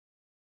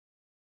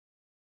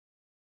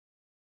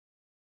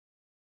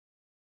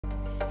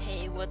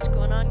what's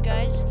going on,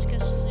 guys? It's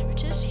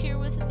Gus here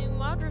with a new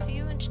mod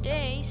review, and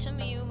today, some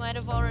of you might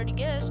have already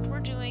guessed, we're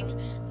doing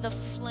the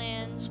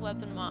Flan's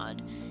weapon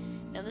mod.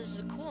 Now, this is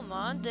a cool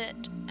mod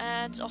that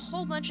adds a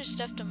whole bunch of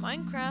stuff to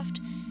Minecraft,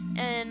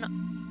 and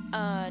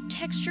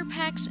texture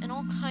packs and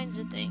all kinds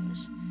of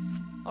things.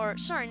 Or,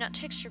 sorry, not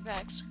texture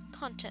packs,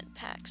 content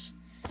packs.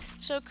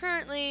 So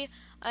currently,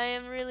 I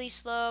am really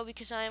slow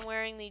because I am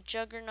wearing the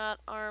Juggernaut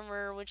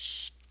armor,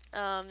 which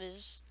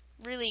is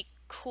really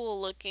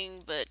cool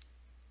looking, but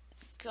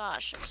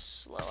gosh, I'm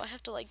slow. I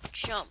have to like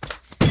jump.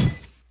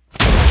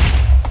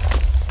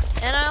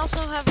 And I also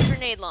have a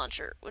grenade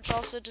launcher, which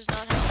also does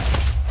not help.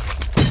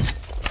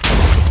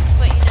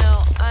 But you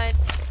know, I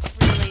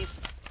don't know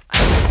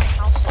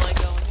how slow I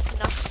go, and you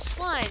cannot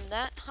slime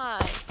that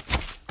high.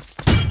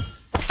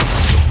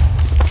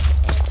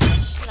 And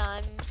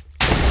slime.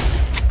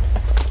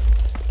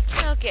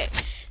 Okay,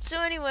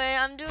 so anyway,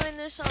 I'm doing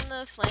this on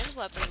the Flan's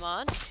weapon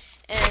mod.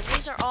 And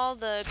these are all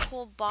the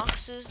cool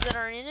boxes that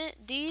are in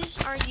it. These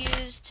are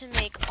used to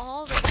make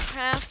all the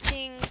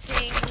crafting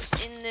things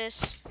in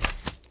this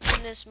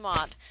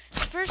mod.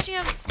 So first you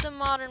have the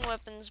modern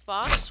weapons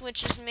box,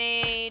 which is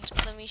made,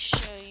 let me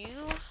show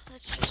you.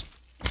 Let's just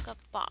look up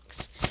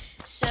box.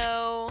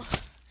 So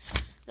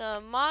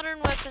the modern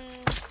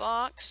weapons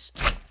box,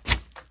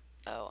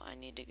 oh, I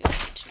need to go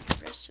into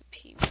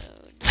recipe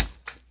mode.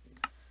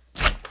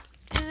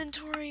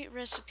 Inventory,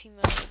 recipe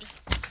mode.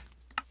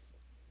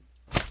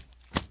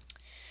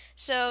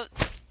 So,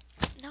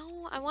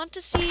 no, I want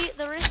to see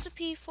the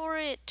recipe for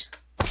it.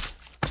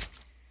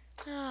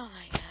 Oh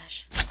my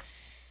gosh.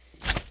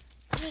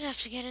 I'm gonna have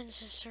to get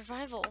into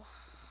survival.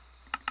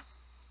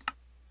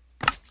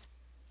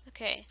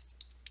 Okay.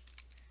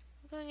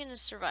 I'm going into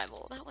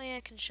survival. That way I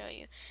can show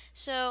you.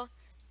 So,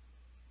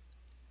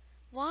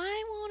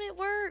 why won't it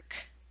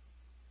work?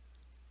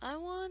 I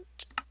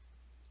want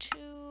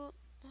to...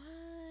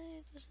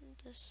 Why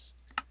doesn't this...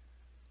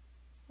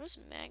 What does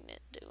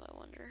magnet do, I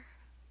wonder?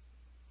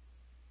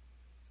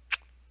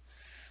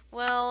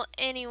 Well,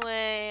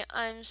 anyway,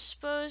 I'm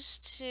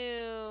supposed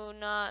to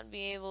not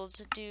be able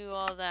to do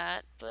all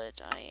that, but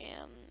I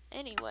am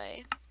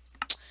anyway.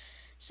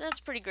 So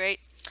that's pretty great.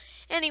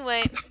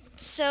 Anyway,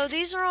 so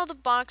these are all the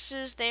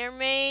boxes. They are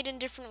made in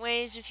different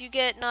ways. If you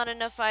get not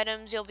enough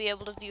items, you'll be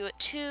able to view it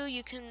too.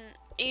 You can,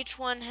 each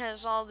one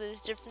has all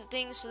these different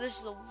things. So this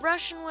is the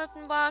Russian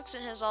weapon box.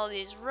 It has all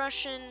these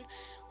Russian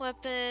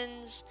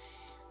weapons.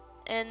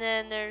 And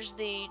then there's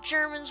the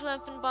German's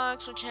weapon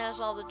box, which has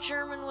all the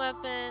German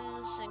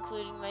weapons,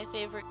 including my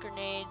favorite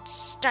grenade,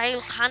 style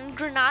hand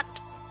grenade.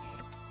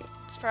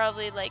 It's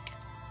probably like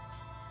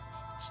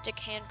stick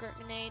hand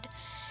grenade.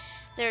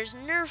 There's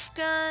Nerf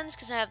guns,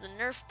 because I have the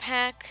Nerf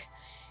pack.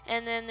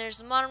 And then there's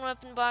the modern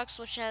weapon box,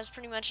 which has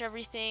pretty much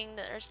everything.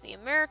 There's the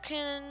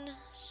American,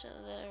 so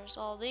there's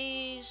all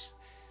these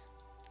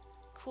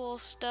cool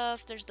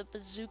stuff. There's the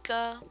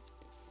bazooka.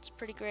 It's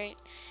pretty great.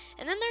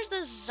 And then there's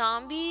the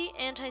zombie,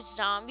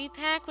 anti-zombie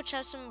pack, which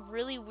has some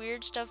really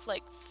weird stuff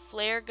like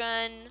flare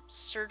gun,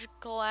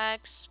 surgical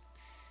axe,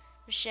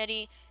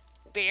 machete,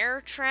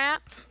 bear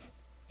trap.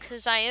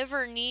 Because I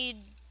ever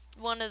need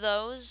one of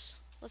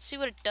those. Let's see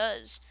what it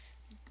does.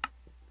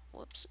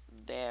 Whoops,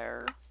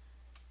 bear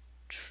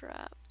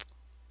trap.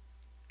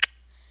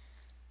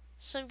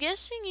 So I'm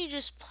guessing you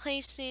just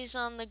place these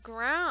on the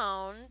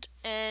ground,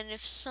 and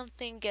if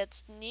something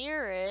gets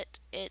near it,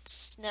 it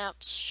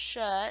snaps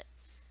shut.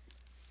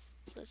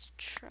 So let's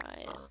try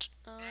it.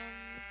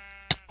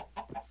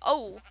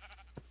 Oh!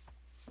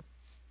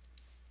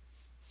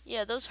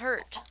 Yeah, those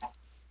hurt.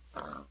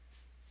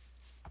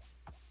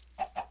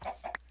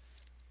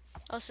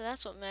 Oh, so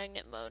that's what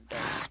magnet mode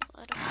does.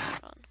 I don't have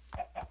it on.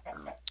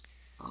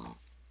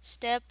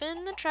 Step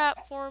in the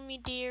trap for me,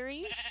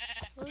 dearie.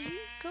 Will you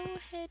go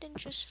ahead and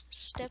just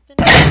step in?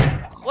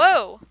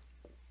 Whoa!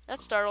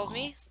 That startled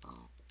me,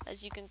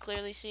 as you can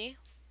clearly see.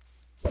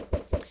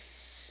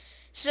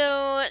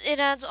 So, it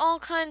adds all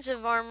kinds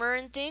of armor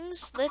and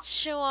things. Let's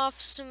show off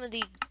some of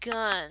the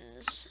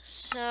guns.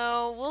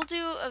 So, we'll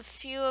do a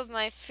few of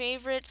my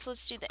favorites.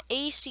 Let's do the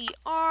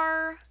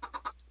ACR.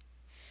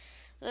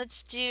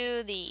 Let's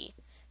do the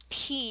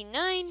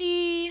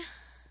P90.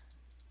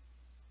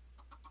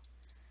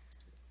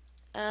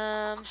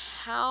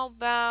 How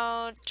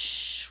about,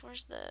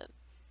 where's the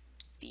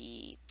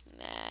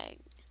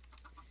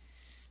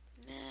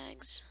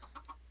mags?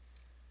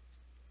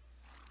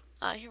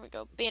 Ah, here we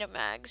go, beta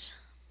mags.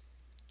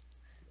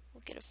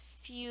 We'll get a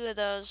few of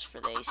those for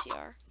the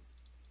ACR.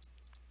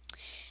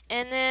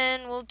 And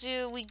then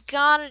we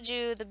gotta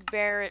do the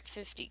Barrett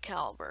 50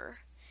 caliber.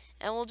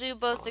 And we'll do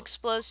both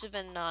explosive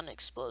and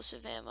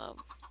non-explosive ammo,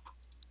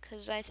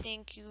 because I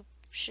think you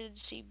should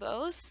see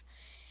both.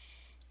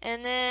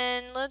 And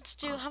then let's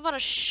do, how about a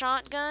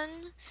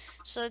shotgun?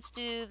 So let's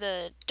do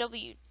the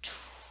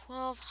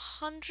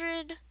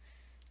W1200.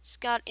 It's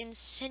got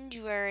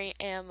incendiary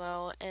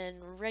ammo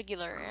and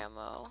regular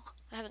ammo.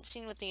 I haven't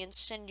seen what the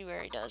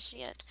incendiary does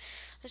yet.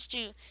 Let's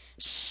do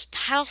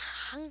style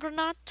hand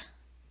grenade.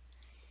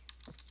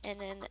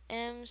 And then the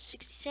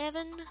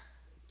M67.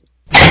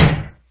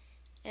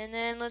 And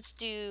then let's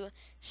do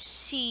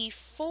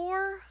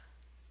C4.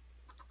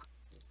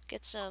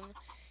 Get some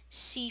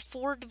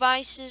C4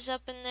 devices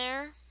up in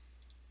there.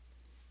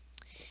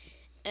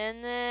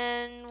 And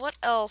then what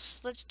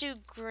else? Let's do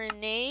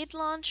grenade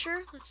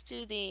launcher. Let's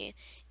do the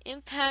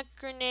impact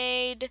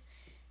grenade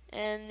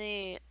and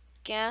the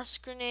gas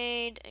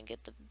grenade and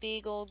get the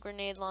big old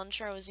grenade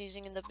launcher I was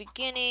using in the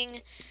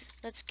beginning.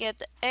 Let's get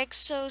the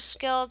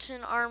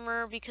exoskeleton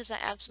armor because I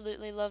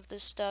absolutely love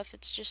this stuff.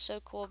 It's just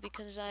so cool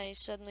because I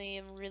suddenly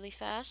am really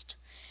fast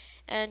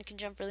and can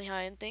jump really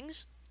high and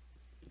things.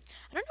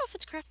 I don't know if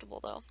it's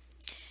craftable though.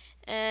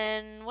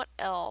 And what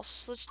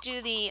else? Let's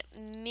do the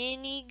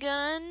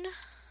minigun.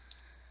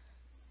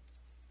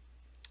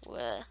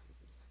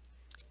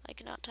 I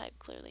cannot type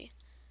clearly.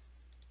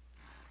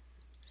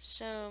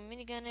 So,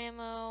 minigun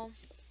ammo.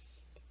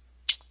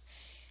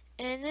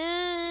 And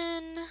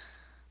then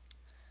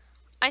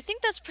I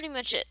think that's pretty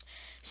much it.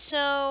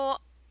 So,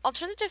 I'll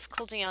turn the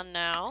difficulty on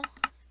now.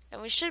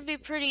 And we should be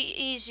pretty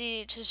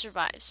easy to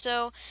survive.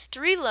 So, to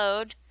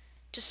reload,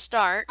 to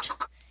start,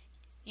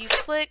 you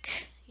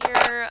click your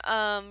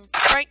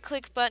right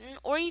click button,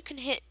 or you can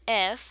hit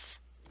F.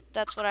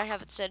 That's what I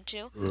have it set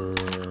to.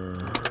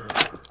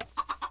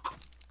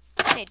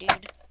 Hey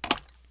dude,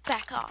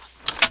 back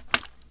off.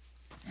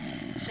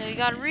 So you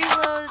gotta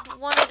reload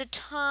one at a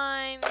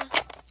time.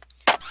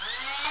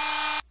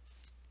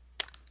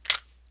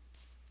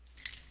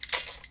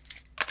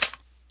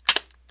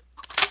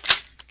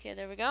 Okay,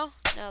 there we go.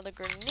 Now the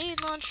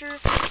grenade launcher.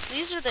 So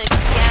these are the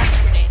gas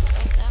grenades.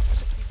 Oh, that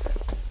was a creeper.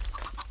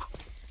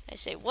 I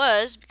say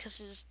was because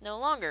it's no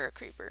longer a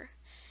creeper.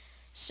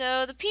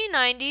 So the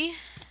P90,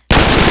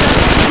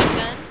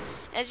 gun,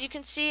 as you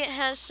can see, it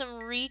has some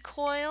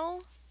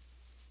recoil,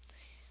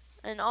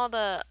 and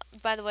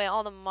by the way,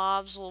 all the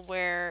mobs will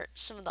wear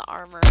some of the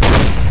armor.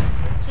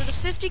 So the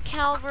 50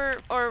 caliber,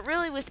 or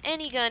really with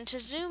any gun, to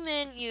zoom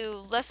in,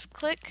 you left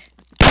click.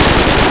 You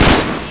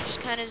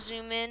just kind of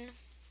zoom in.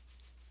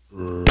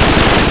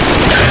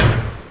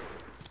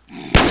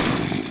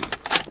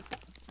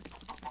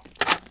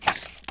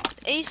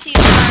 ACR.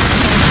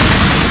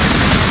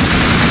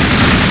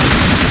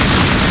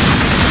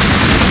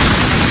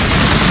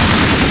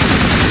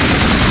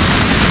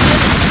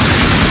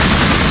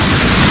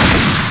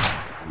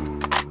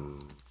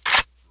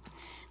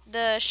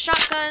 The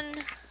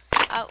shotgun.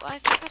 Oh, I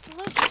forgot to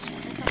load this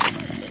one. I thought we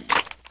loaded it.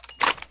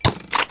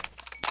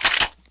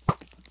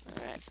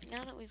 Alright,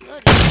 now that we've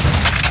loaded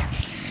it,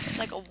 it's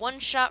like a one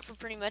shot for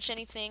pretty much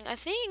anything. I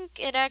think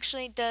it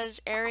actually does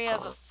area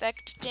of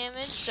effect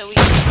damage, so we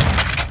can.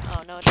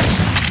 Oh, no, it doesn't.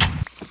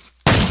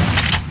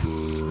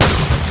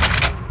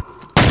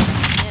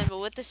 Yeah,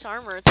 but with this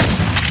armor, it's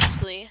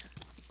obviously.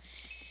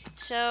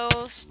 So,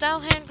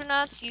 style hand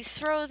grenades, you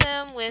throw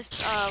them with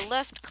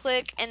left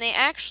click, and they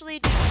actually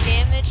do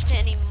damage to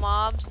any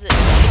mobs that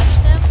touch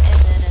them,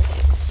 and then as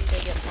you can see,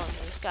 they get blown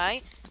to the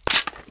sky.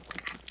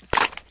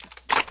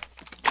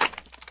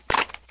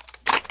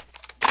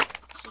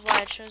 This is why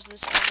I chose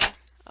this armor.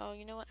 Oh,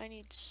 you know what? I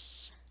need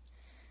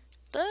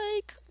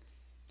steak.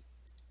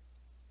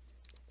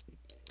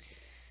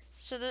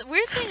 So the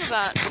weird thing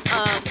about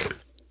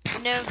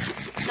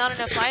not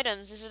enough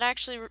items is it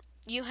actually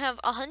you have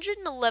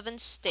 111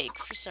 steak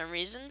for some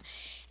reason,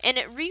 and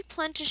it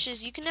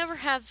replenishes. You can never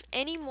have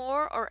any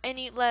more or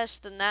any less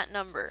than that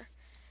number.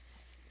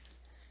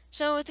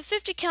 So with the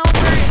 50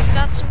 caliber, it's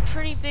got some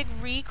pretty big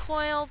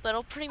recoil, but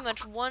it'll pretty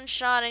much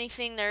one-shot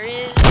anything there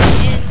is.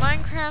 In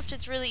Minecraft,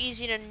 it's really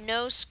easy to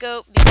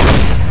no-scope because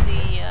of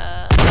the,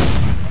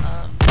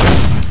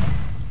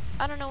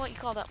 I don't know what you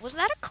call that. Was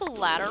that a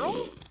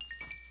collateral?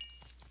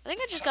 I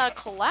think I just got a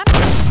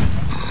collateral.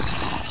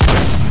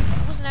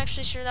 I wasn't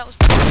actually sure that was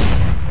possible.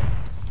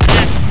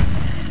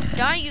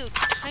 Die, you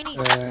tiny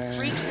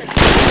freaks.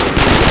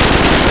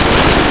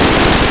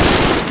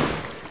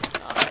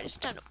 Alright, it's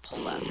time to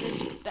pull out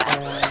this bad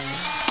boy.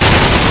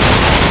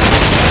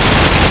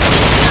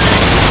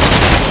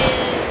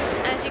 Is,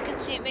 as you can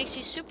see, it makes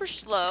you super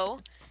slow,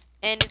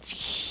 and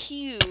it's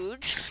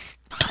huge.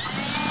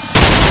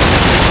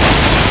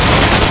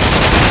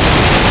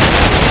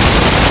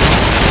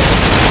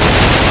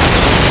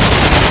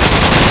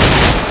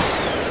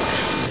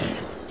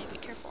 Need to be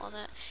careful on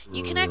that.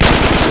 You can actually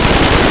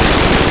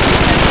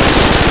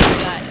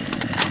guys.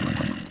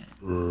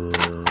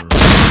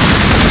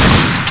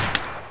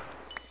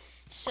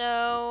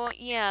 So,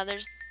 yeah,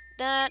 there's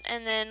that,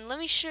 and then let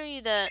me show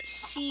you the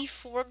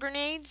C4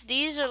 grenades.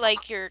 These are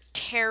like your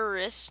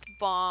terrorist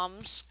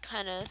bombs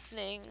kind of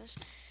things.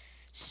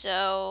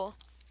 So,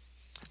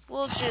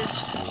 we'll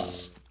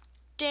just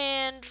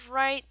stand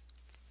right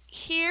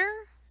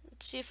here.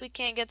 Let's see if we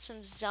can't get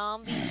some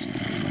zombies to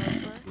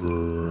come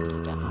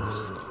over.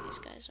 These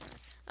guys are.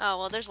 Oh,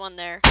 well, there's one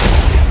there.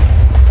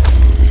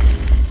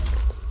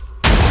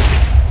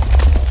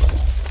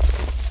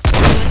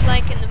 It's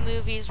like in the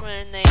movies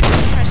when they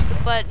press the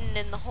button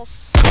and the whole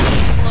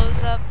city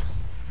blows up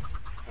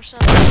or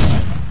something.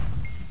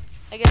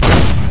 I guess it's the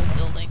whole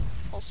building.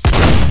 Whole city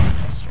is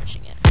kind of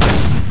stretching it.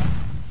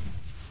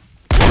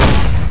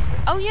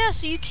 Oh yeah,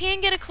 so you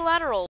can get a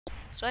collateral.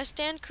 So I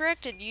stand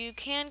corrected. You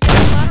can get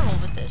collateral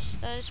with this.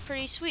 That is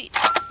pretty sweet.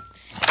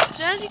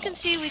 So as you can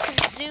see, we can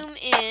zoom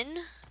in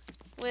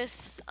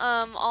with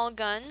all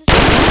guns,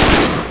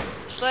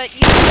 but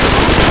you can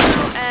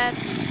also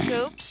add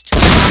scopes to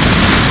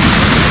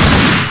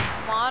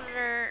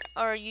monitor,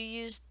 or you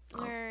use,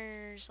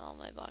 where's all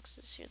my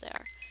boxes? Here they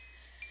are.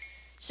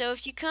 So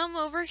if you come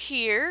over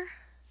here,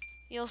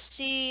 you'll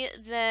see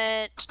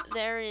that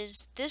there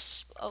is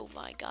this, oh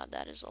my god,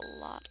 that is a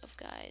lot of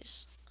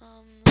guys.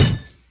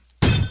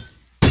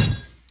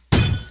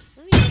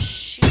 Let me just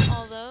shoot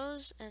all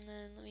those, and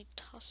then let me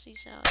toss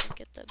these out and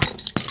get the big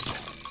guns.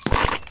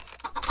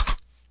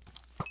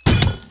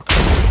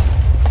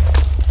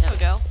 There we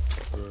go.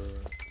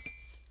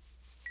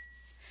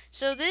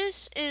 So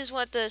this is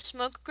what the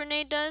smoke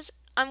grenade does.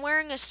 I'm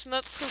wearing a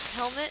smoke-proof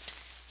helmet,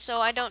 so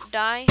I don't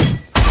die.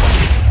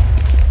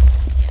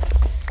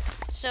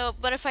 So,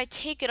 but if I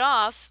take it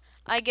off,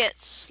 I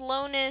get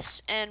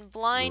slowness and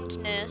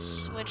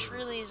blindness, which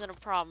really isn't a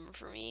problem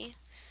for me.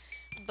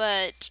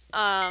 But,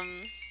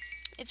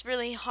 it's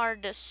really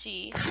hard to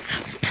see.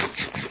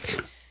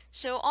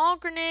 So all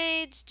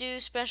grenades do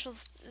special,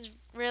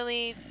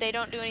 really, they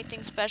don't do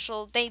anything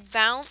special. They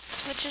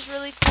bounce, which is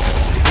really cool.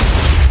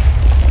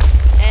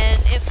 And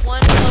if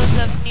one blows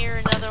up near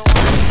another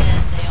one,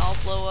 then they all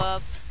blow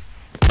up.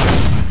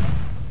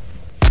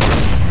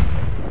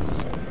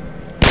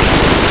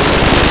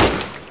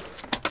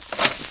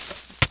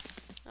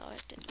 Oh, I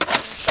didn't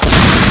finish.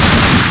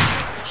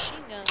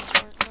 Machine guns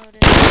weren't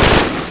loaded.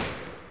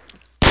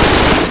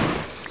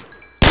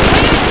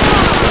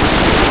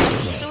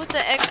 So with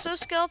the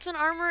exoskeleton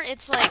armor,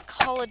 it's like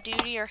Call of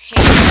Duty or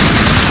Halo.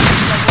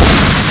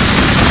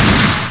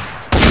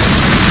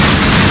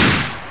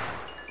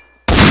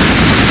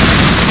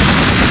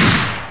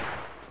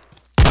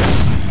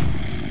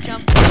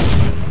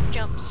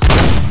 Jumps.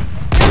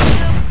 No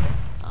scope.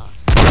 Oh.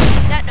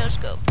 That no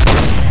scope.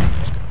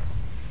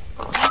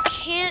 You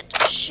can't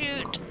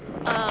shoot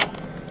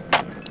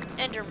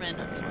Enderman,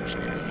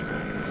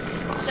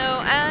 unfortunately. So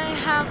I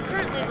have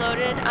currently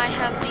loaded, I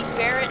have the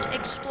Barrett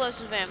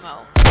explosive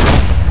ammo.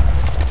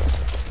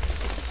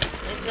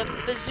 It's a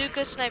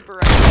bazooka sniper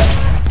rifle.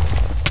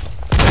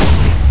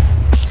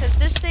 Because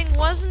this thing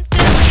wasn't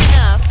deadly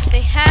enough,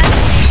 they had to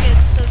make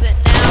it so that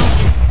now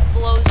it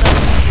blows up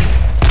too.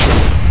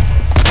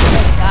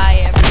 Die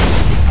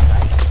everything in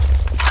sight.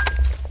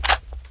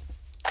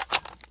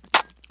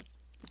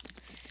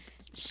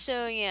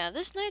 So yeah,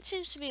 this night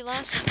seems to be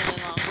lasting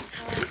really long.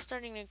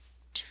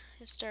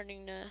 It's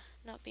starting to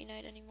not be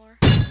night anymore.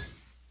 Maybe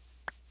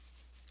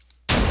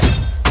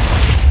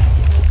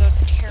we'll go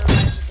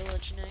terrorize a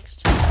village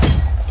next.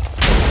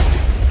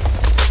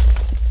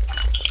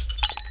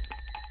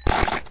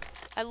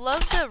 I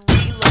love the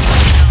reload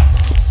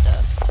sounds and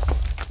stuff.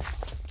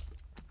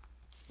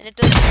 And it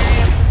does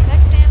area of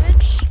effect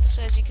damage,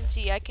 so as you can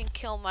see, I can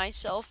kill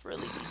myself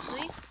really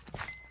easily.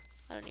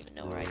 I don't even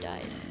know where I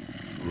died.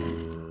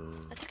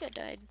 I think I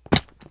died.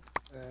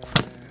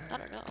 I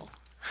don't know.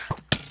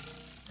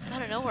 I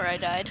don't know where I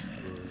died.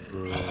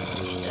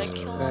 Did I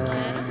kill all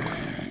my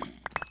items?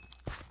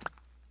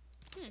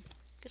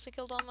 Guess I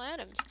killed all my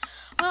items.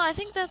 Well, I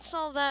think that's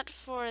all that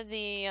for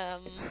the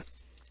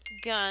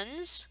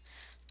guns.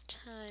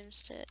 Time,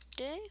 set,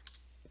 day.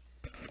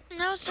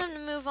 Now it's time to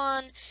move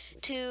on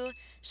to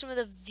some of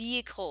the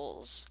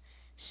vehicles.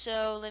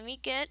 So let me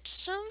get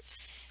some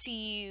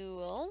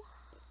fuel.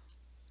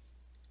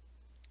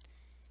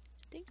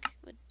 I think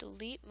what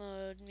delete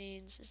mode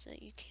means is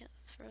that you can't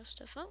throw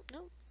stuff. Oh,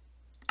 no.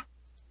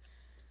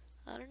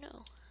 I don't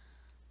know.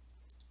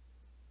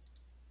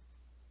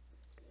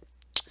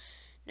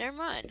 Never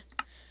mind.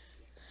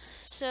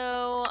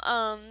 So,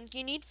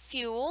 you need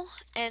fuel,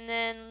 and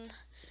then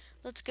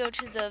let's go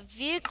to the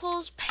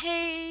vehicles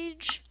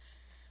page.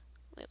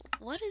 Wait,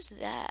 what is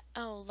that?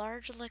 Oh,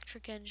 large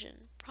electric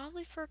engine.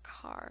 Probably for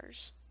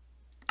cars.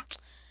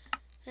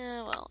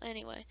 Well,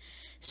 anyway.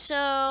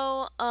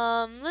 So,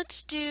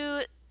 let's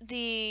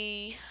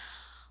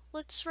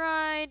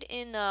ride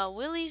in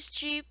Willie's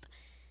Jeep,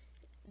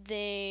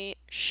 the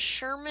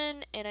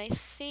Sherman, and I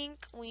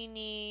think we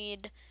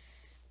need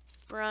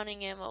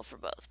Browning ammo for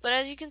both. But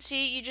as you can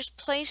see, you just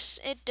place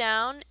it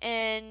down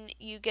and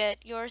you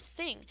get your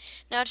thing.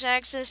 Now to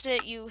access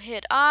it, you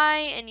hit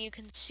I and you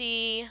can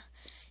see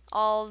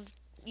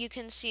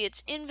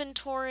its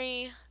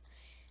inventory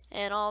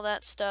and all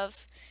that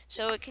stuff.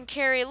 So it can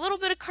carry a little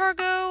bit of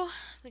cargo.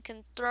 We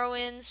can throw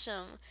in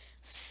some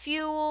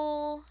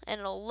fuel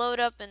and it'll load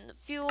up in the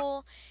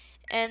fuel.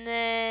 And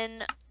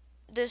then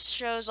this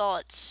shows all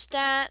its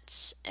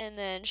stats, and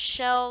then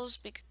shells,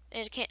 because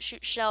it can't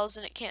shoot shells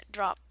and it can't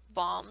drop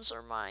bombs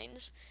or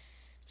mines.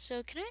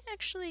 So can I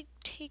actually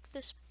take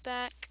this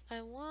back?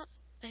 I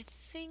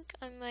think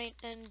I might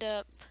end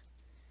up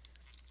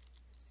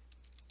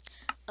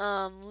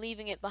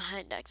leaving it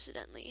behind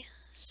accidentally.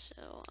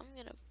 So I'm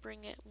gonna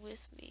bring it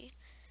with me.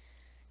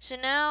 So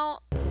now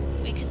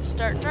we can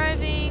start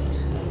driving.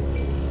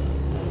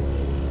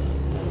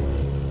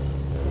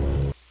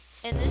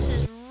 And this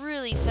is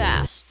really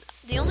fast.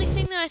 The only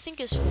thing that I think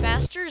is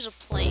faster is a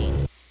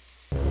plane.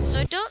 So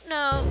I don't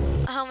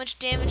know how much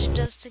damage it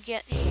does to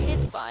get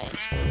hit by it.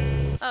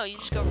 Oh, you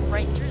just go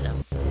right through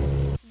them.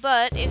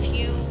 But if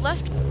you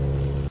left...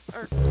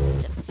 Or,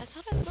 I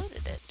thought I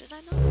loaded it. Did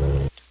I not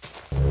load it?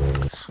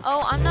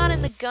 Oh, I'm not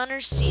in the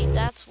gunner's seat.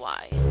 That's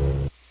why.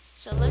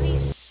 So let me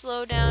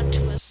slow down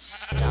to a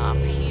stop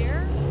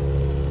here.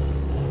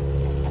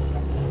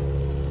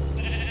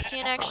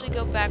 Can't actually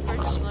go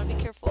backwards, so you want to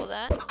be careful of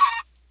that.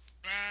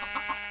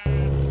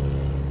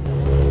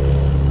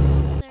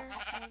 There,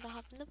 I want to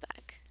hop in the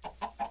back.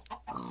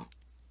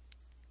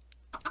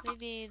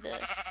 Maybe the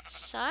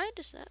side?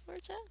 Is that where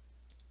it's at?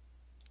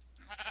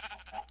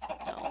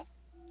 No.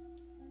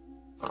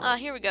 Ah,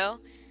 here we go.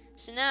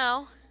 So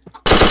now,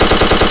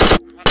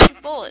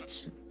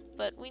 bullets.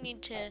 But we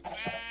need to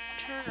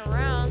turn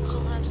around so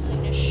we'll have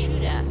something to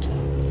shoot at.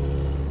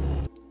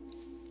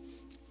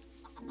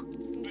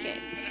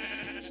 Okay.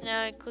 So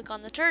now I click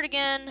on the turret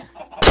again.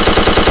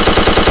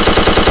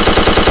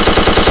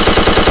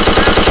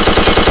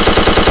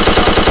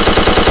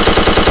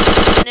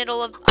 And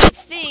it'll, I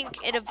think,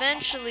 it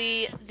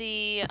eventually,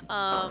 it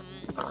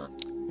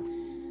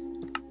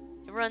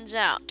runs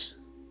out.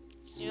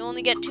 So you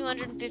only get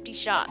 250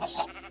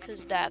 shots,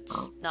 because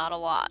that's not a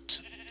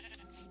lot.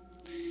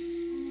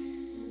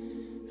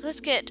 So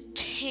let's get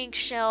tank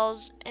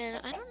shells,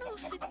 and I don't know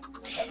if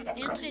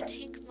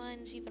anti-tank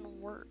mines even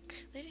work.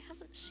 They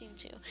haven't seemed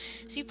to.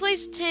 So you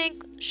place a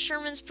tank,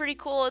 Sherman's pretty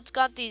cool. It's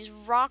got these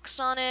rocks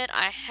on it.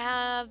 I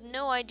have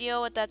no idea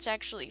what that's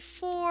actually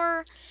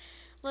for.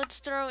 Let's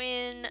throw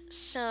in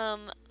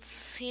some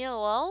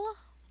fuel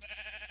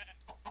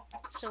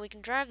so we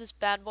can drive this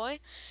bad boy.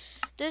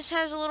 This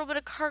has a little bit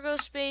of cargo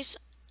space,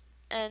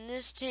 and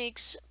this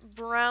takes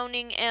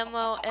Browning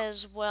ammo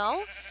as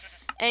well.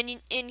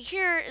 And in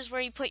here is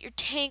where you put your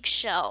tank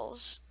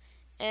shells.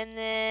 And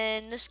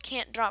then this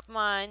can't drop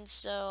mines,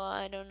 so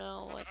I don't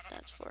know what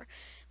that's for.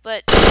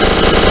 But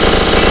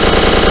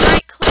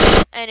right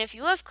click, and if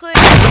you left click,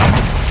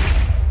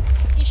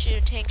 you shoot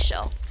a tank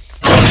shell.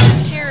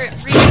 Hear it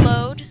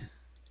reload.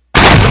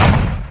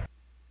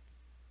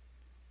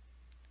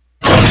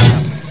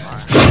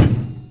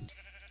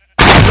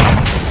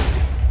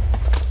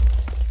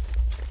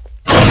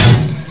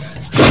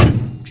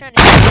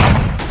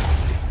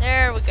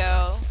 There we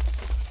go.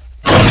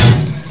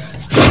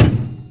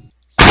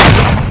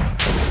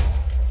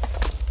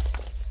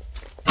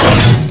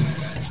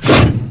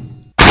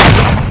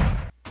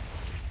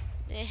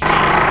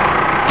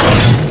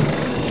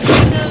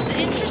 So the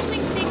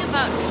interesting thing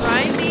about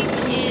driving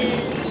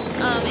is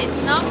it's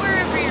not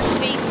wherever you're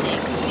facing,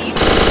 so you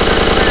can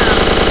turn around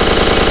and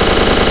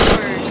shoot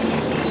swords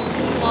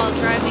while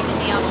driving in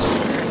the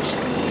opposite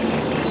direction.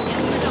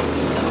 Yeah, so don't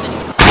pick up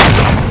anything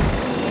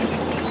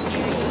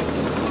near you.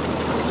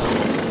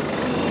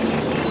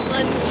 So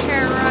let's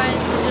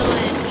terrorize the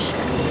village.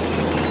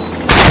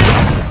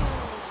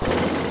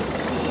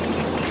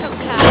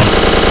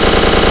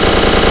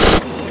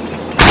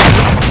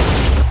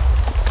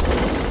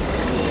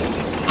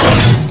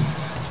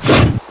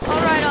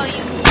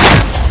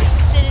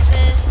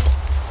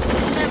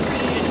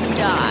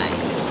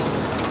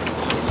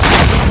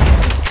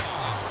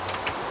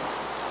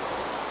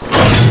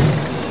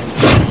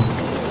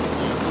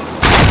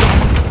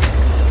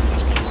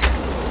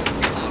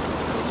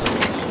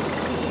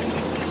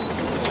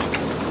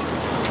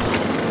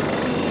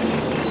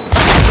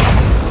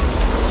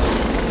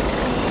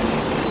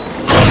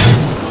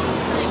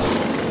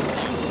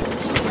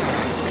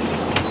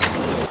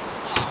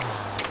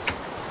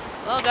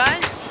 Well,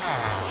 guys,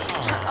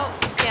 oh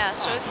yeah,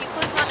 so if you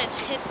click on its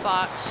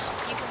hitbox,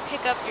 you can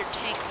pick up your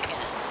tank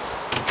again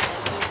and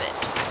move it.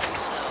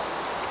 So,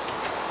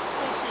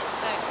 place it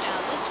back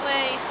down this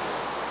way,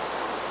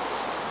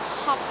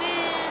 hop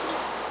in.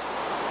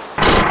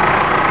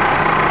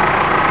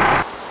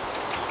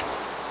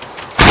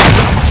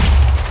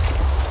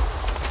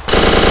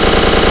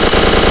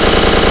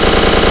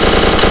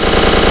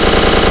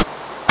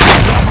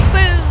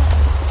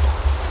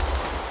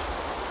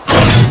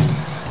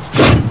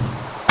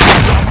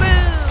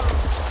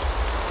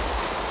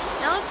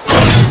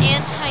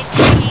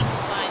 Anti-tank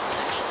mines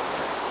actually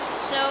work.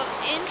 So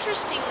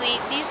interestingly,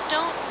 these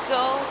don't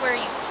go where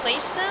you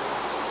place them,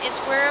 it's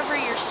wherever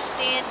you're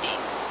standing.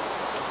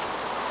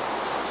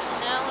 So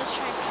now let's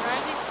try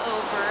driving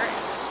over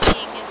and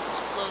seeing if this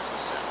blows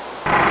us up.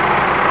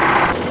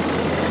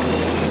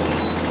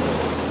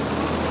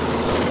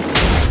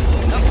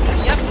 Oh,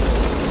 yep.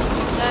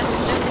 That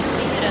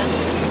definitely hit us.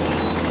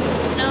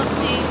 So now let's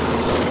see.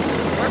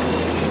 We're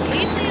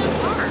completely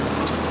unharmed.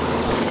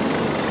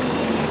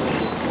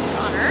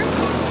 On Earth?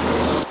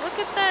 Look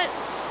at that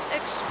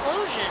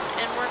explosion,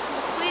 and we're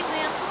completely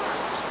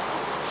unharmed.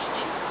 That's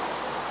interesting.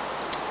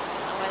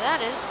 Don't know why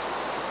that is.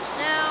 So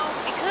now,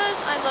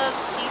 because I love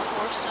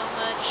C4 so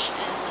much,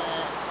 and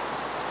the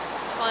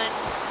fun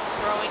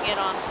throwing it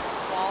on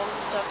walls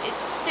and stuff, it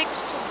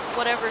sticks to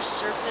whatever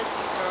surface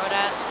you throw it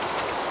at.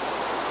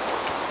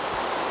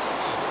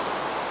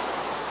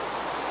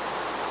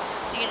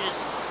 So you can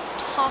just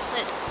toss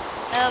it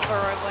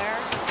everywhere.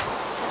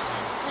 this in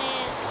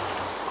plants.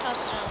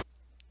 Toss it on.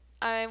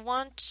 I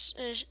want,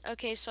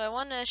 okay, so I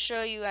want to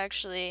show you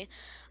actually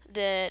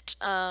that,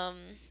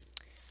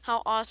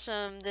 how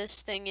awesome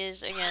this thing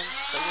is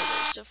against the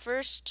withers. So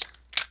first,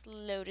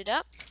 load it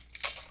up.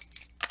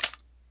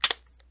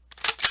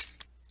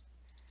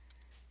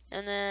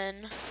 And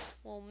then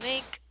we'll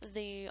make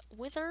the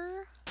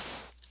wither.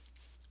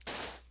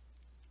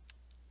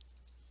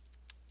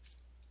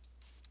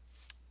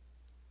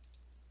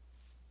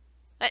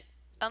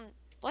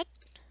 What?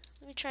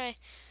 Let me try.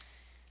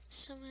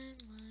 Summon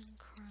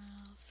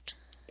Minecraft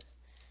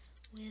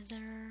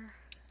wither.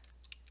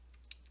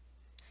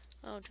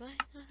 Oh, do I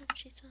not have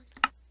cheats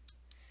on?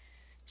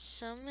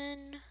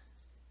 Summon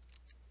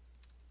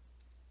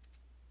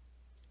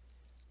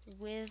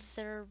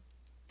wither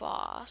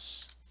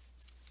boss.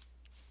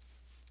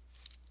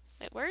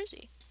 Wait, where is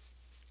he?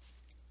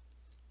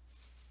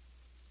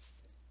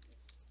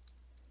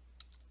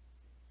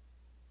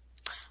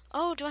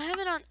 Oh, do I have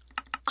it on?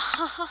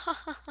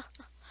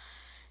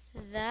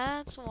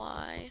 That's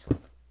why.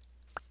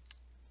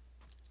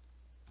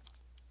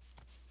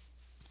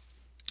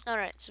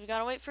 Alright, so we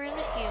gotta wait for him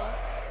to heal.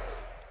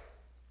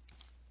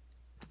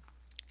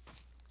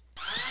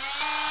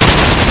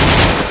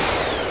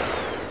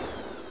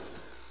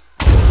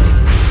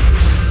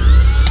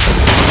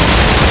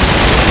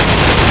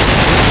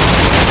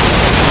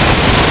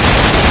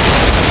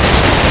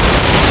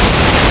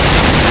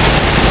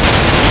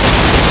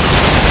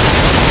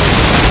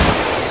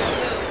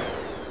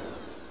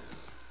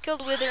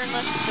 Killed wither in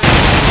less than 30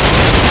 seconds.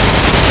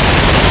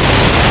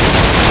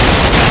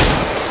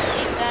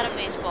 Ain't that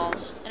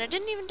amazeballs. And I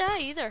didn't even die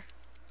either.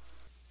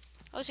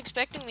 I was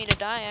expecting me to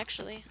die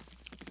actually.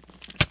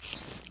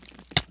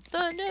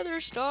 The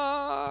Nether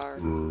Star.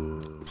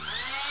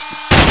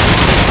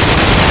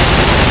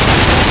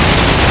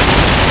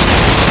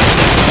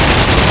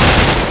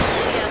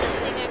 So yeah, this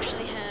thing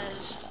actually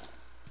has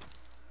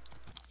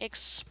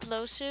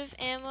explosive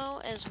ammo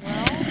as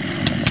well.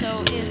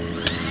 So if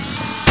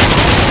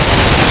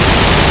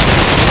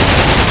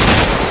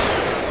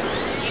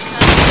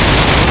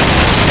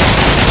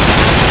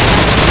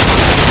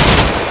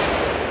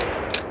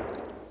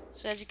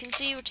So as you can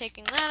see, we're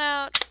taking that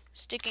out,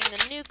 sticking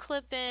the new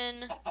clip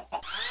in. Let's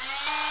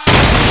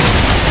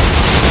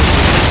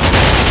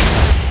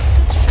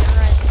go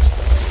terrorize this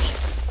village.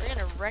 We're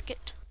gonna wreck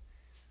it.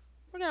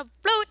 We're gonna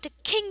blow it to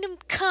kingdom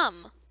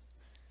come.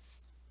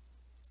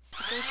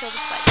 After we kill the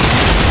spider.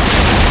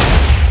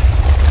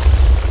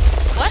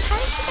 What? How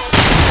did you guys do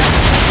that?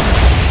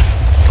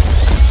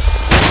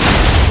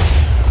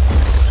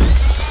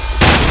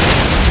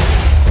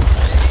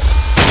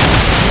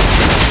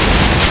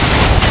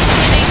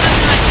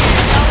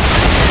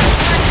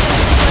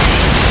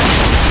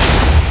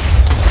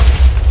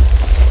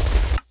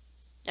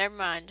 Never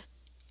mind.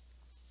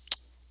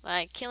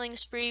 My killing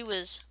spree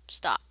was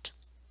stopped.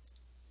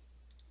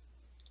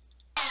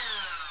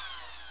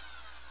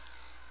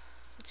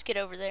 Let's get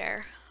over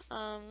there.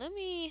 Let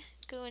me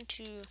go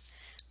into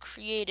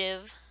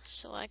creative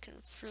so I can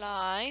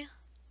fly.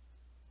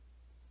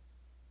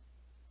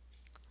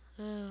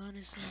 Oh,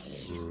 honestly,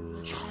 this is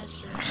much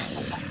faster.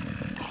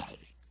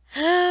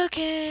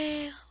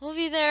 Okay, we'll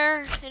be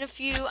there in a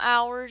few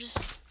hours,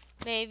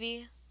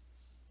 maybe.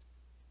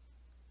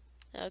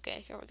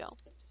 Okay, here we go.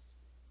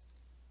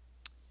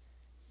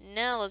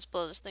 Now let's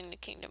blow this thing to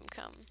kingdom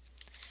come.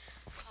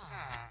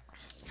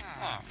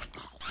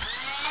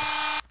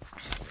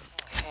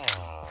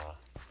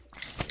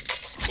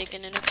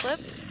 Sticking in a clip.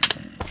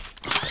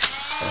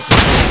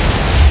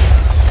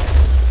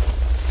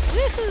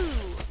 Woohoo!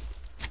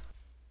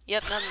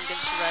 Yep, nothing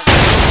can survive that.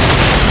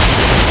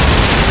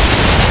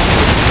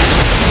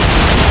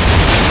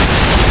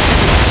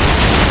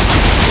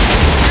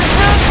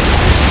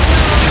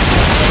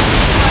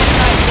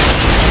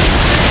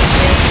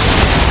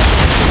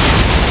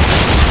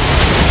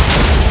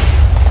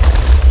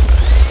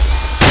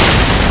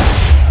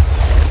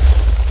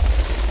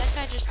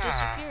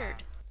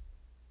 Disappeared.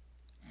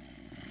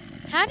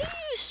 How do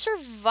you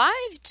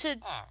survive to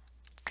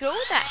go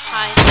that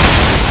high?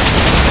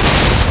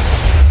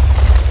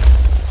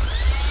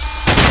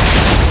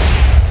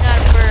 Not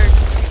a bird,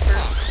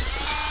 creeper.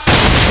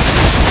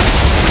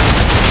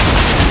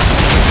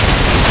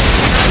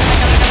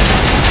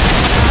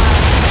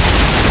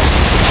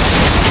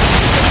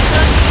 For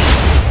those of you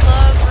who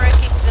love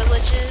wrecking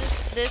villages,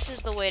 this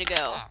is the way to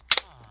go.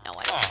 No,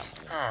 I don't.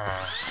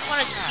 I want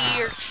to see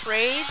your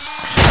trades.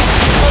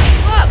 Blow you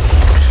up.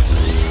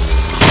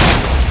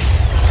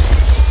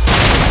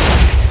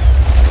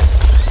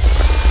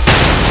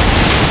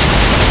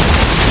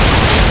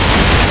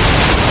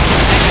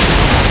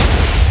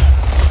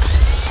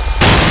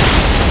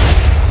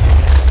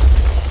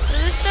 So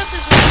this stuff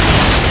is really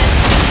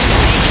expensive to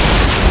make,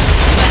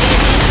 but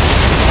it is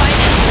quite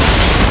as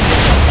expensive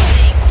as you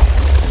think.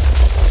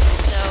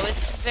 So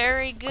it's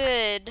very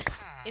good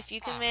if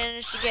you can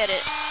manage to get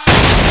it.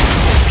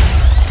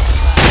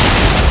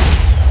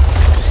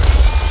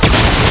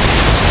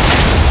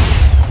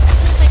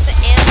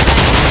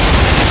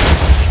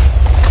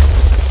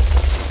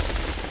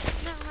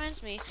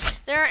 Me.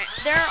 There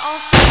are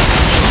also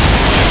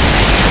basically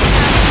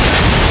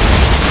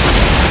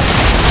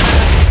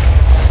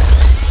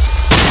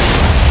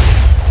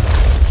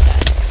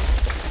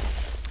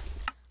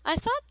I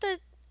thought that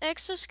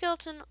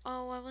exoskeleton.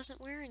 Oh, I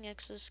wasn't wearing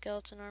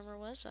exoskeleton armor,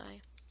 was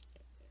I?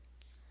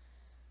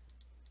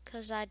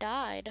 'Cause I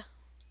died.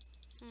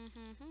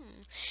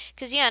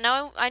 Cause yeah,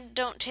 now I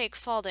don't take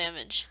fall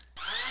damage.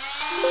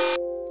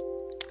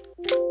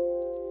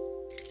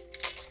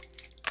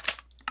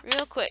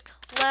 Real quick,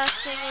 last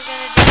thing we're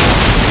gonna do.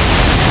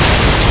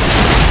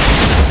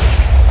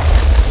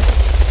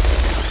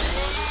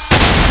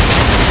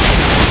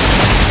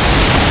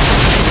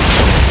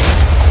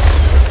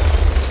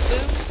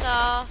 Boom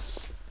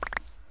sauce.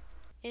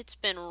 It's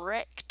been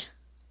wrecked.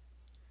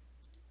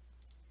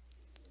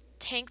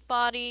 Tank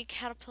body,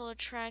 caterpillar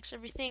tracks,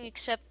 everything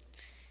except.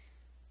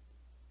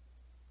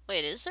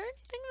 Wait, is there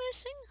anything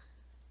missing?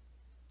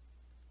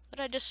 What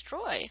did I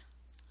destroy?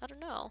 I don't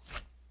know.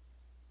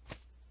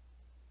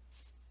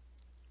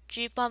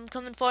 Jeep, I'm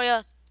coming for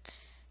ya.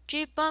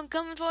 Jeep, I'm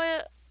coming for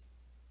ya.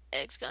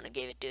 Egg's gonna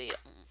give it to you.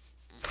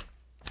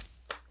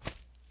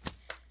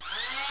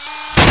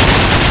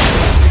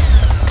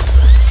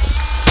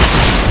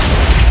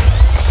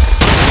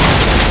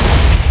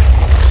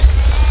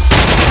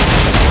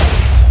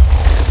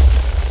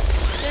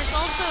 There's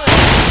also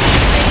a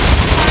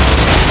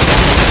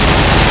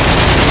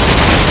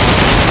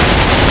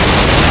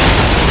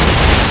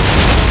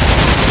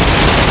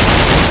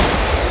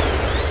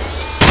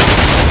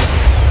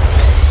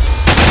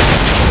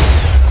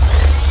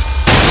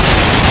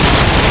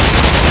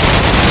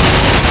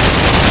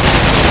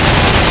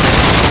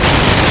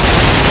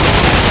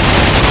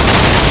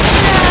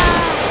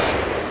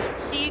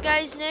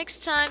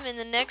next time in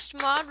the next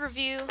mod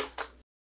review.